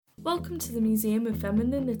Welcome to the Museum of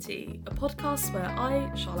Femininity, a podcast where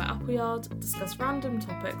I, Charlotte Appleyard, discuss random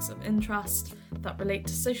topics of interest that relate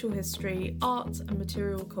to social history, art and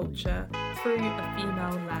material culture through a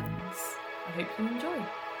female lens. I hope you enjoy.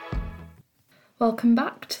 Welcome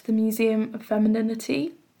back to the Museum of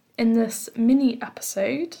Femininity. In this mini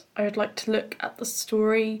episode, I would like to look at the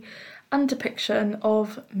story and depiction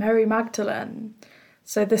of Mary Magdalene.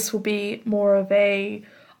 So this will be more of a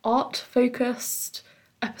art-focused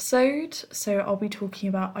episode, so I'll be talking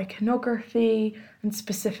about iconography and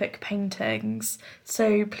specific paintings.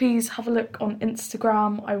 So please have a look on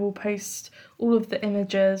Instagram. I will post all of the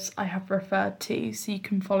images I have referred to, so you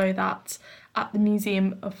can follow that at the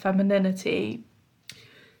Museum of Femininity.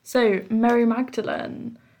 So Mary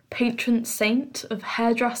Magdalene, patron saint of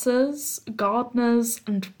hairdressers, gardeners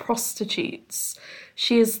and prostitutes.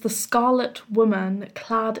 She is the scarlet woman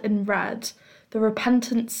clad in red, the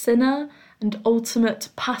repentant sinner and ultimate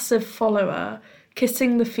passive follower,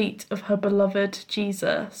 kissing the feet of her beloved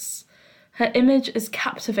Jesus. Her image is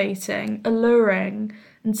captivating, alluring,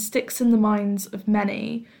 and sticks in the minds of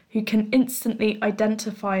many who can instantly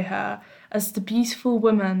identify her as the beautiful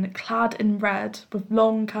woman clad in red with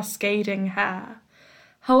long cascading hair.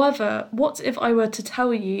 However, what if I were to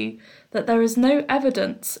tell you that there is no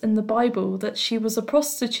evidence in the Bible that she was a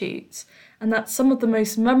prostitute, and that some of the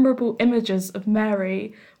most memorable images of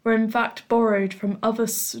Mary were in fact borrowed from other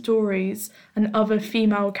stories and other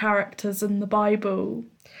female characters in the Bible?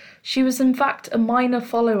 She was in fact a minor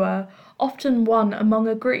follower, often one among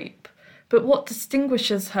a group, but what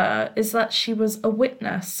distinguishes her is that she was a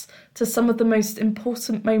witness to some of the most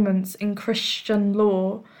important moments in Christian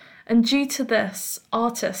law, and due to this,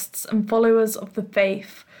 artists and followers of the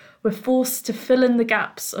faith were forced to fill in the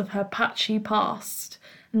gaps of her patchy past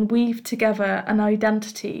and weave together an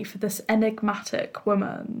identity for this enigmatic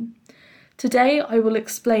woman. Today I will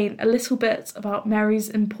explain a little bit about Mary's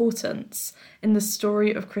importance in the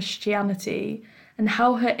story of Christianity and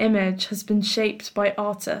how her image has been shaped by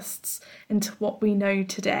artists into what we know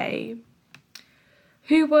today.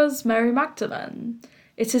 Who was Mary Magdalene?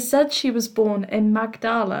 It is said she was born in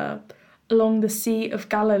Magdala, along the Sea of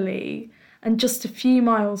Galilee, and just a few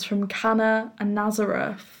miles from Cana and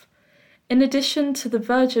Nazareth. In addition to the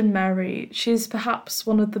Virgin Mary, she is perhaps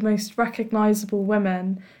one of the most recognisable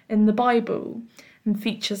women in the Bible and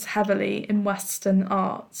features heavily in Western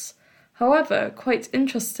art. However, quite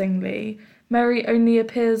interestingly, Mary only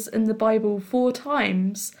appears in the Bible 4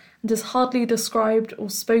 times and is hardly described or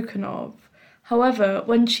spoken of. However,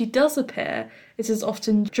 when she does appear, it is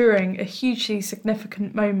often during a hugely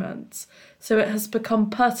significant moment, so it has become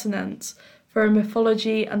pertinent for a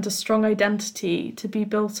mythology and a strong identity to be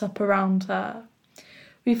built up around her.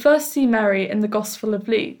 We first see Mary in the Gospel of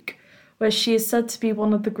Luke, where she is said to be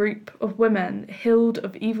one of the group of women healed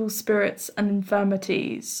of evil spirits and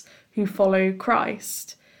infirmities who follow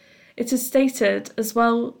Christ. It is stated as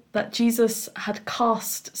well that Jesus had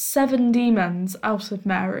cast 7 demons out of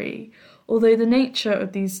Mary, although the nature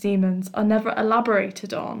of these demons are never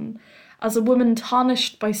elaborated on. As a woman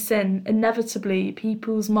tarnished by sin, inevitably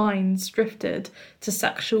people's minds drifted to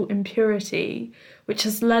sexual impurity, which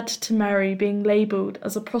has led to Mary being labelled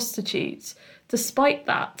as a prostitute, despite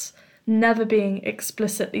that never being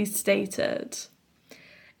explicitly stated.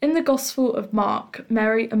 In the Gospel of Mark,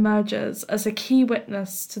 Mary emerges as a key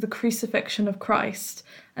witness to the crucifixion of Christ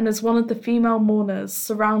and as one of the female mourners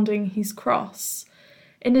surrounding his cross.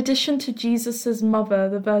 In addition to Jesus' mother,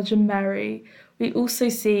 the Virgin Mary, we also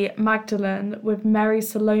see Magdalene with Mary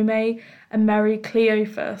Salome and Mary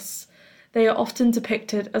Cleophas. They are often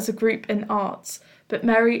depicted as a group in art, but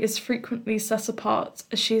Mary is frequently set apart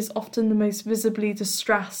as she is often the most visibly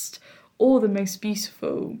distressed or the most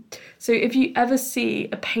beautiful. So if you ever see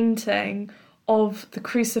a painting of the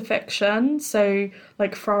crucifixion, so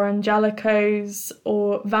like Fra Angelico's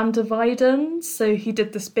or Van der Weyden's, so he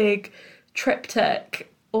did this big triptych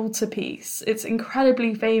altarpiece. It's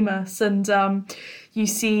incredibly famous, and you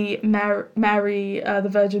see Mary, the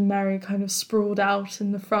Virgin Mary, kind of sprawled out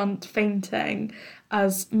in the front, fainting,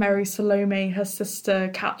 as Mary Salome, her sister,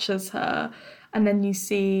 catches her, and then you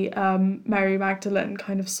see Mary Magdalene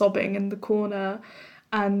kind of sobbing in the corner.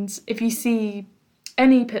 And if you see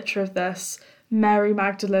any picture of this, Mary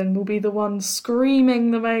Magdalene will be the one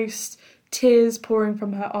screaming the most, tears pouring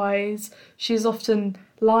from her eyes. She is often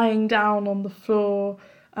lying down on the floor.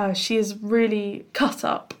 She is really cut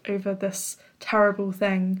up over this terrible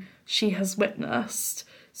thing she has witnessed.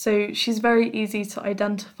 So she's very easy to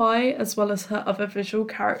identify, as well as her other visual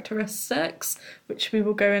characteristics, which we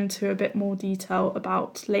will go into a bit more detail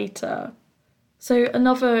about later. So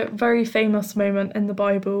another very famous moment in the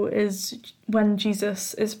Bible is when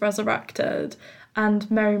Jesus is resurrected, and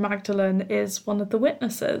Mary Magdalene is one of the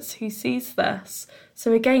witnesses who sees this.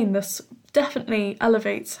 So again, this definitely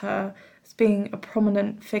elevates her as being a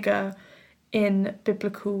prominent figure in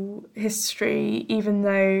biblical history, even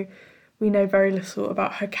though we know very little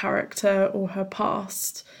about her character or her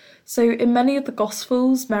past. So in many of the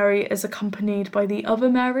Gospels, Mary is accompanied by the other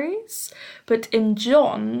Marys, but in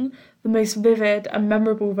John, the most vivid and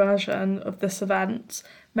memorable version of this event,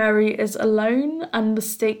 Mary is alone and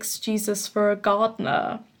mistakes Jesus for a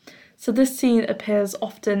gardener. So this scene appears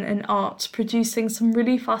often in art, producing some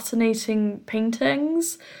really fascinating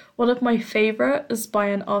paintings. One of my favourite is by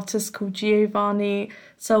an artist called Giovanni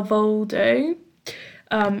Salvoldo,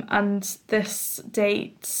 and this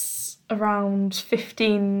dates around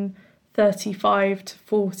 1535 to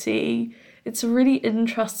 40. It's a really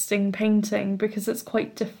interesting painting because it's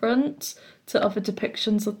quite different to other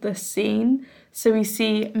depictions of this scene. So we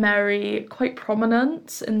see Mary quite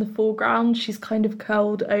prominent in the foreground. She's kind of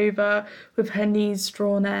curled over with her knees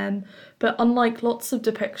drawn in. But unlike lots of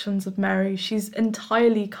depictions of Mary, she's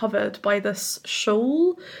entirely covered by this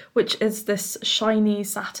shawl, which is this shiny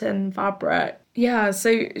satin fabric. Yeah,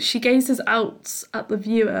 so she gazes out at the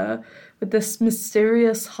viewer with this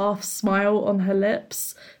mysterious half smile on her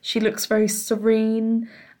lips. She looks very serene,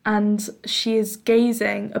 and she is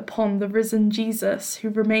gazing upon the risen Jesus, who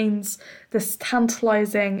remains this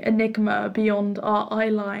tantalising enigma beyond our eye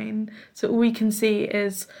line. So all we can see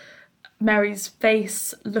is Mary's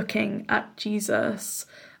face looking at Jesus.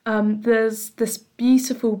 There's this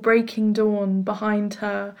beautiful breaking dawn behind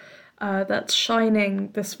her that's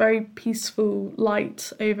shining this very peaceful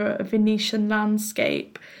light over a Venetian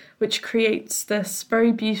landscape, which creates this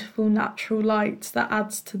very beautiful natural light that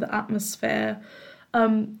adds to the atmosphere.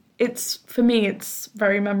 For me, it's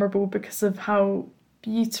very memorable because of how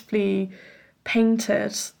beautifully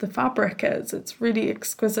painted the fabric is. It's really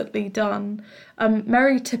exquisitely done.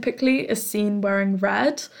 Mary typically is seen wearing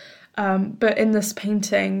red, but in this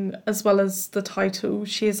painting, as well as the title,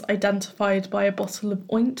 she is identified by a bottle of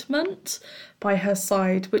ointment by her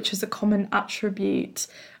side, which is a common attribute,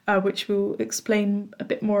 which we'll explain a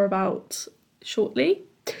bit more about shortly.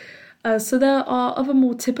 So there are other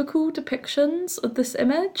more typical depictions of this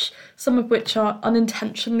image, some of which are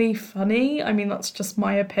unintentionally funny. I mean, that's just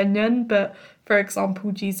my opinion, but for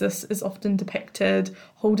example, Jesus is often depicted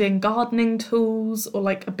holding gardening tools or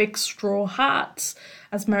like a big straw hat,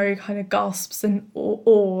 as Mary kind of gasps in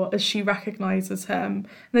awe as she recognises him. And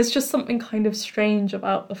there's just something kind of strange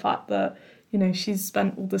about the fact that, you know, she's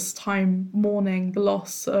spent all this time mourning the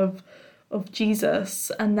loss of Jesus,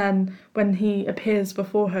 and then when he appears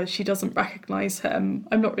before her, she doesn't recognise him.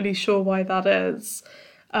 I'm not really sure why that is.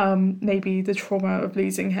 Maybe the trauma of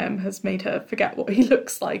losing him has made her forget what he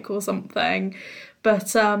looks like or something.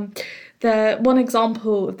 But one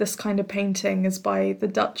example of this kind of painting is by the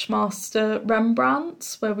Dutch master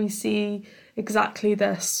Rembrandt, where we see exactly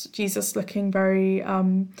this, Jesus looking very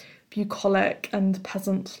bucolic and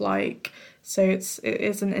peasant-like. So it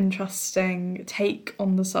is an interesting take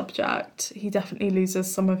on the subject. He definitely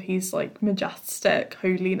loses some of his like majestic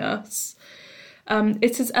holiness.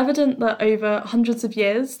 It is evident that over hundreds of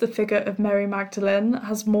years, the figure of Mary Magdalene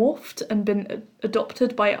has morphed and been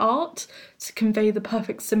adopted by art to convey the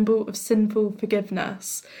perfect symbol of sinful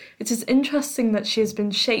forgiveness. It is interesting that she has been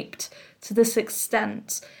shaped to this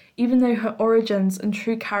extent, even though her origins and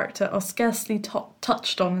true character are scarcely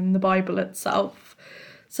touched on in the Bible itself.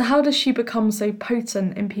 So how does she become so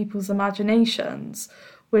potent in people's imaginations,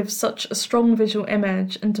 with such a strong visual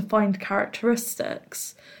image and defined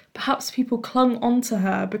characteristics? Perhaps people clung onto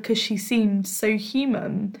her because she seemed so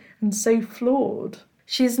human and so flawed.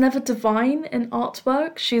 She is never divine in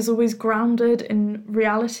artwork. She is always grounded in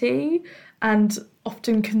reality and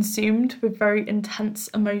often consumed with very intense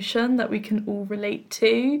emotion that we can all relate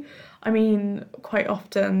to. I mean, quite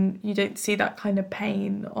often you don't see that kind of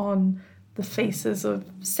pain on the faces of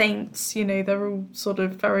saints. You know, they're all sort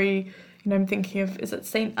of very, you know, I'm thinking of, is it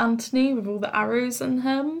Saint Anthony with all the arrows in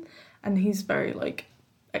him? And he's very like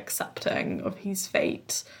accepting of his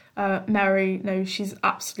fate. Mary, no, she's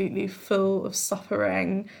absolutely full of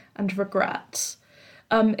suffering and regret.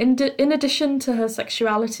 In addition to her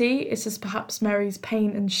sexuality, it is perhaps Mary's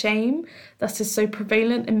pain and shame that is so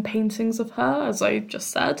prevalent in paintings of her, as I just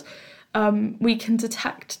said. We can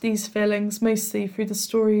detect these feelings mostly through the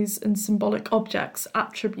stories and symbolic objects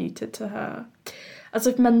attributed to her. As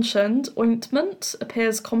I've mentioned, ointment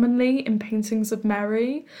appears commonly in paintings of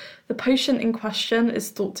Mary. The potion in question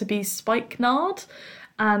is thought to be spikenard,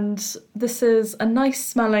 and this is a nice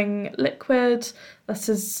smelling liquid that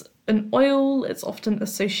is an oil. It's often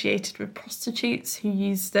associated with prostitutes who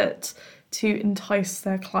used it to entice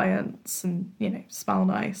their clients and, smell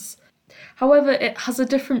nice. However, it has a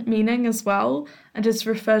different meaning as well and is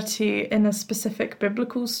referred to in a specific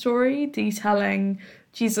biblical story detailing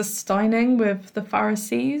Jesus dining with the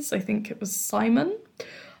Pharisees. I think it was Simon.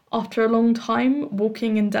 After a long time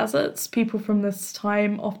walking in deserts, people from this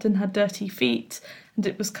time often had dirty feet, and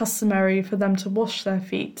it was customary for them to wash their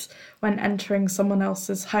feet when entering someone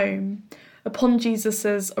else's home. Upon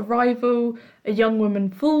Jesus' arrival, a young woman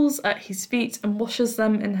falls at his feet and washes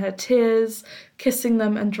them in her tears, kissing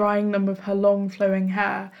them and drying them with her long flowing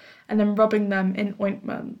hair, and then rubbing them in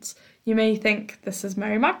ointment. You may think this is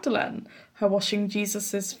Mary Magdalene. Her washing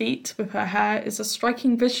Jesus' feet with her hair is a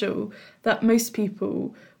striking visual that most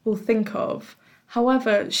people will think of.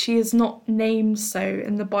 However, she is not named so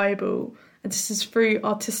in the Bible, and this is through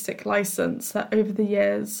artistic license that over the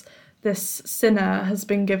years this sinner has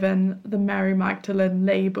been given the Mary Magdalene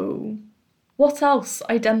label. What else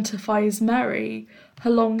identifies Mary? Her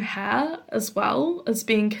long hair, as well as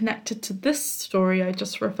being connected to this story I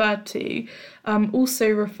just referred to, also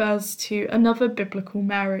refers to another biblical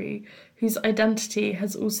Mary, whose identity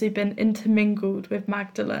has also been intermingled with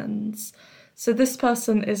Magdalene's. So this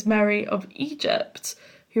person is Mary of Egypt,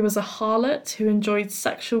 who was a harlot who enjoyed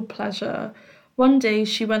sexual pleasure. One day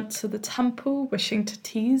she went to the temple wishing to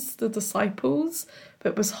tease the disciples,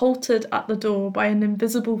 but was halted at the door by an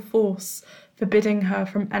invisible force forbidding her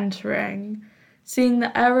from entering. Seeing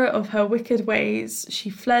the error of her wicked ways, she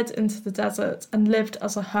fled into the desert and lived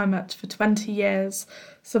as a hermit for 20 years,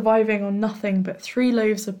 surviving on nothing but 3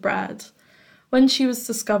 loaves of bread. When she was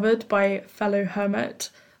discovered by fellow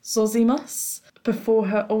hermit Zosimus, before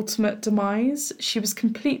her ultimate demise, she was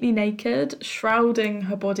completely naked, shrouding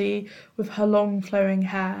her body with her long flowing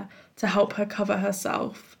hair to help her cover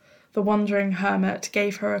herself. The wandering hermit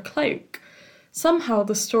gave her a cloak. Somehow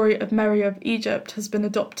the story of Mary of Egypt has been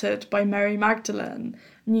adopted by Mary Magdalene,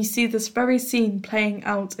 and you see this very scene playing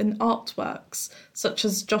out in artworks, such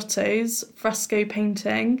as Giotto's fresco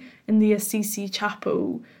painting in the Assisi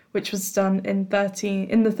Chapel, which was done in the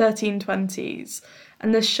 1320s,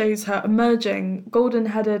 and this shows her emerging,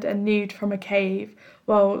 golden-headed and nude from a cave,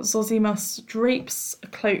 while Zosimus drapes a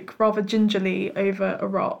cloak rather gingerly over a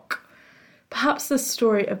rock. Perhaps this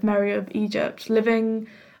story of Mary of Egypt living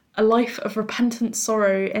a life of repentant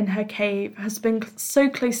sorrow in her cave has been so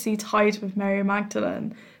closely tied with Mary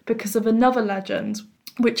Magdalene because of another legend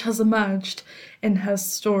which has emerged in her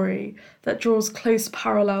story that draws close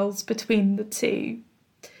parallels between the two.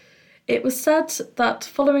 It was said that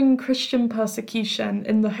following Christian persecution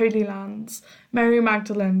in the Holy Lands, Mary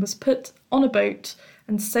Magdalene was put on a boat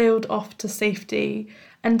and sailed off to safety,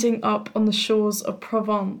 ending up on the shores of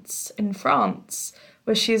Provence in France,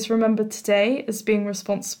 where she is remembered today as being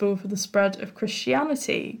responsible for the spread of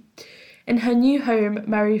Christianity. In her new home,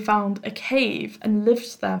 Mary found a cave and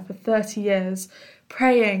lived there for 30 years,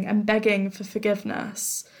 praying and begging for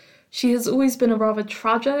forgiveness. She has always been a rather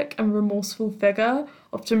tragic and remorseful figure,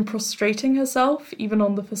 often prostrating herself even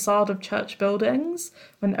on the facade of church buildings,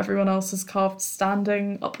 when everyone else is carved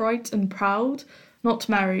standing upright and proud. Not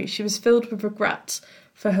Mary, she was filled with regret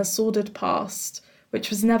for her sordid past, which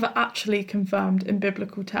was never actually confirmed in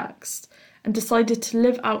biblical text, and decided to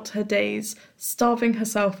live out her days, starving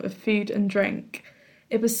herself of food and drink.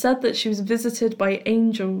 It was said that she was visited by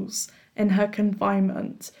angels in her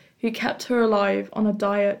confinement, who kept her alive on a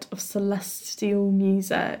diet of celestial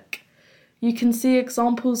music. You can see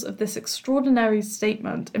examples of this extraordinary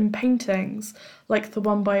statement in paintings like the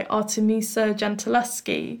one by Artemisia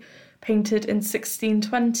Gentileschi, painted in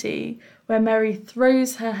 1620, where Mary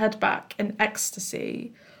throws her head back in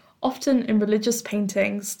ecstasy. Often in religious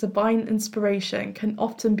paintings, divine inspiration can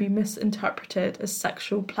often be misinterpreted as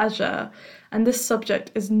sexual pleasure, and this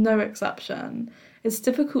subject is no exception. It's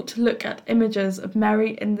difficult to look at images of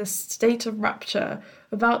Mary in this state of rapture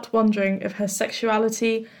without wondering if her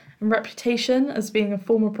sexuality and reputation as being a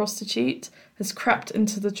former prostitute has crept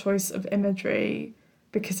into the choice of imagery,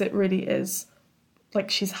 because it really is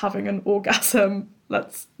like she's having an orgasm.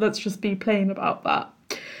 Let's just be plain about that.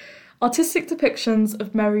 Artistic depictions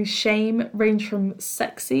of Mary's shame range from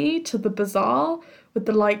sexy to the bizarre, with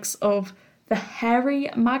the likes of the hairy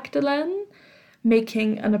Magdalene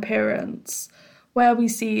making an appearance, where we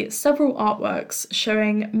see several artworks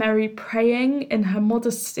showing Mary praying in her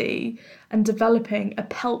modesty and developing a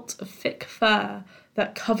pelt of thick fur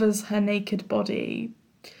that covers her naked body.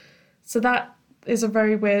 So that is a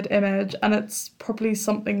very weird image, and it's probably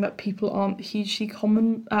something that people aren't hugely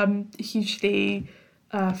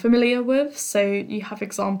familiar with. So you have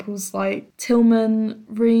examples like Tilman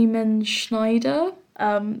Riemenschneider,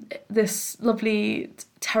 this lovely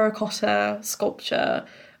terracotta sculpture,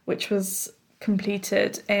 which was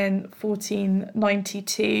completed in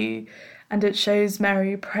 1492, and it shows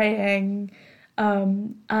Mary praying,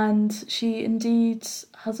 and she indeed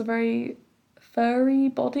has a very furry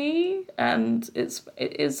body, and it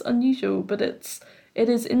is unusual, but it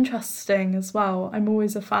is interesting as well. I'm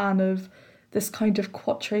always a fan of this kind of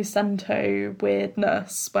Quattrocento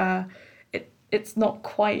weirdness where it's not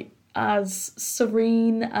quite as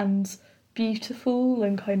serene and beautiful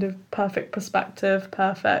and kind of perfect perspective,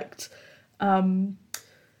 perfect,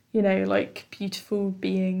 like beautiful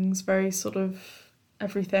beings, very sort of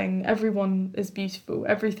everyone is beautiful,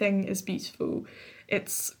 everything is beautiful.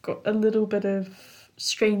 It's got a little bit of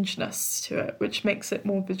strangeness to it, which makes it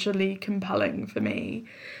more visually compelling for me.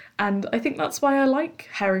 And I think that's why I like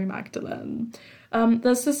Mary Magdalene.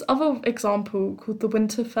 There's this other example called the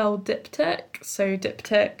Winterfell diptych. So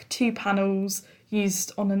diptych, 2 panels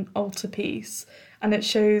used on an altarpiece, and it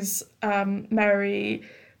shows Mary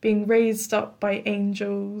being raised up by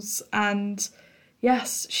angels, and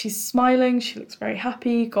yes, she's smiling, she looks very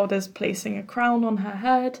happy, God is placing a crown on her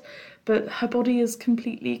head, but her body is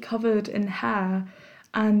completely covered in hair,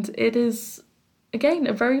 and it is, again,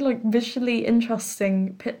 a very visually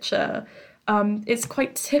interesting picture. It's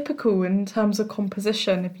quite typical in terms of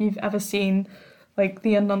composition. If you've ever seen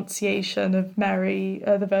the Annunciation of Mary,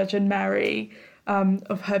 the Virgin Mary,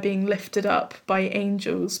 of her being lifted up by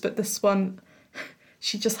angels, but this one,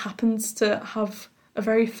 she just happens to have a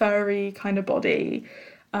very furry kind of body.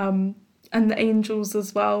 And the angels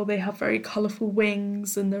as well, they have very colourful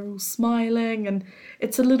wings and they're all smiling, and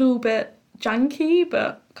it's a little bit janky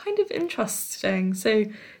but kind of interesting. So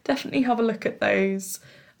definitely have a look at those,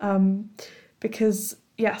 because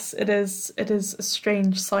yes, it is a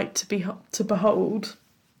strange sight to behold.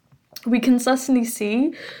 We can certainly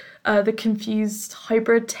see the confused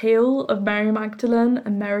hybrid tale of Mary Magdalene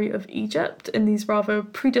and Mary of Egypt in these rather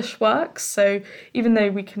prudish works. So even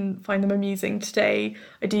though we can find them amusing today,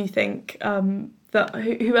 I do think that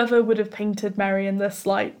whoever would have painted Mary in this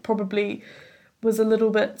light probably was a little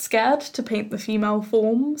bit scared to paint the female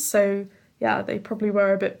form. So yeah, they probably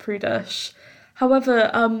were a bit prudish.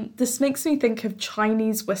 However, this makes me think of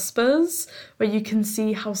Chinese whispers, where you can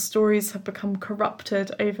see how stories have become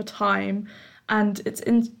corrupted over time. And it's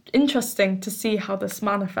interesting to see how this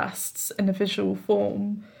manifests in a visual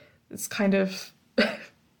form. It's kind of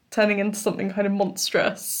turning into something kind of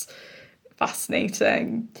monstrous,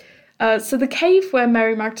 fascinating. So the cave where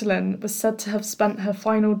Mary Magdalene was said to have spent her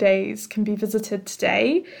final days can be visited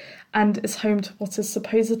today, and is home to what is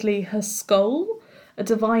supposedly her skull, a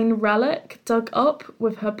divine relic dug up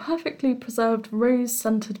with her perfectly preserved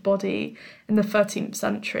rose-scented body in the 13th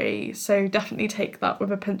century, so definitely take that with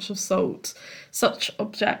a pinch of salt. Such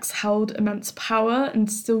objects held immense power and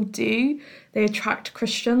still do. They attract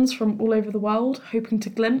Christians from all over the world, hoping to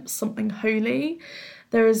glimpse something holy.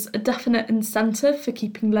 There is a definite incentive for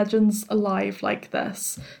keeping legends alive like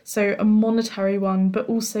this, so a monetary one, but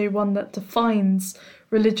also one that defines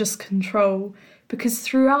religious control, because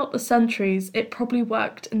throughout the centuries it probably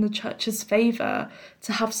worked in the church's favour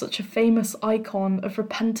to have such a famous icon of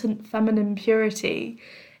repentant feminine purity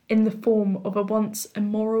in the form of a once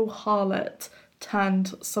immoral harlot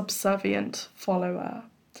turned subservient follower.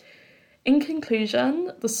 In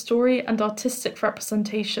conclusion, the story and artistic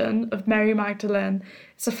representation of Mary Magdalene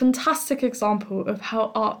is a fantastic example of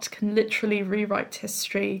how art can literally rewrite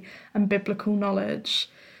history and biblical knowledge.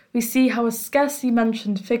 We see how a scarcely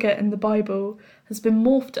mentioned figure in the Bible has been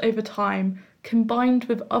morphed over time, combined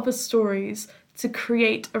with other stories to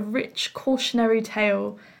create a rich cautionary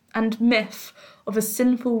tale and myth of a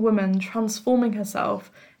sinful woman transforming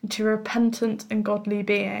herself into a repentant and godly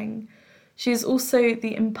being. She is also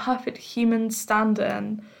the imperfect human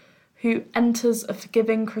stand-in who enters a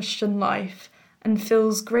forgiving Christian life and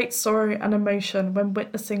feels great sorrow and emotion when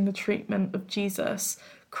witnessing the treatment of Jesus,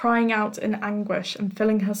 crying out in anguish and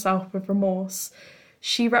filling herself with remorse.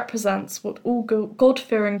 She represents what all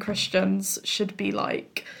God-fearing Christians should be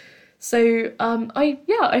like. So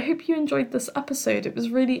I hope you enjoyed this episode. It was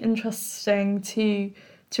really interesting to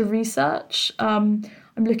research.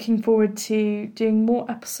 I'm looking forward to doing more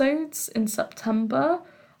episodes in September.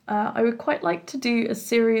 I would quite like to do a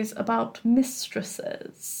series about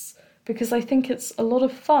mistresses, because I think it's a lot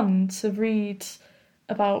of fun to read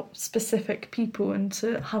about specific people and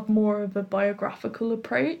to have more of a biographical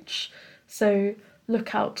approach. So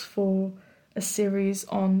look out for a series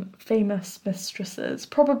on famous mistresses,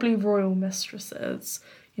 probably royal mistresses,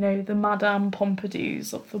 the Madame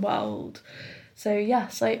Pompadou's of the world. So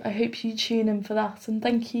yes, I hope you tune in for that, and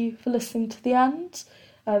thank you for listening to the end.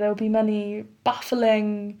 There will be many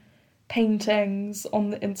baffling paintings on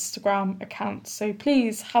the Instagram account, so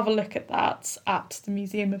please have a look at that at the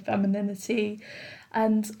Museum of Femininity,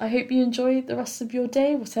 and I hope you enjoy the rest of your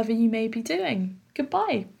day, whatever you may be doing.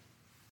 Goodbye.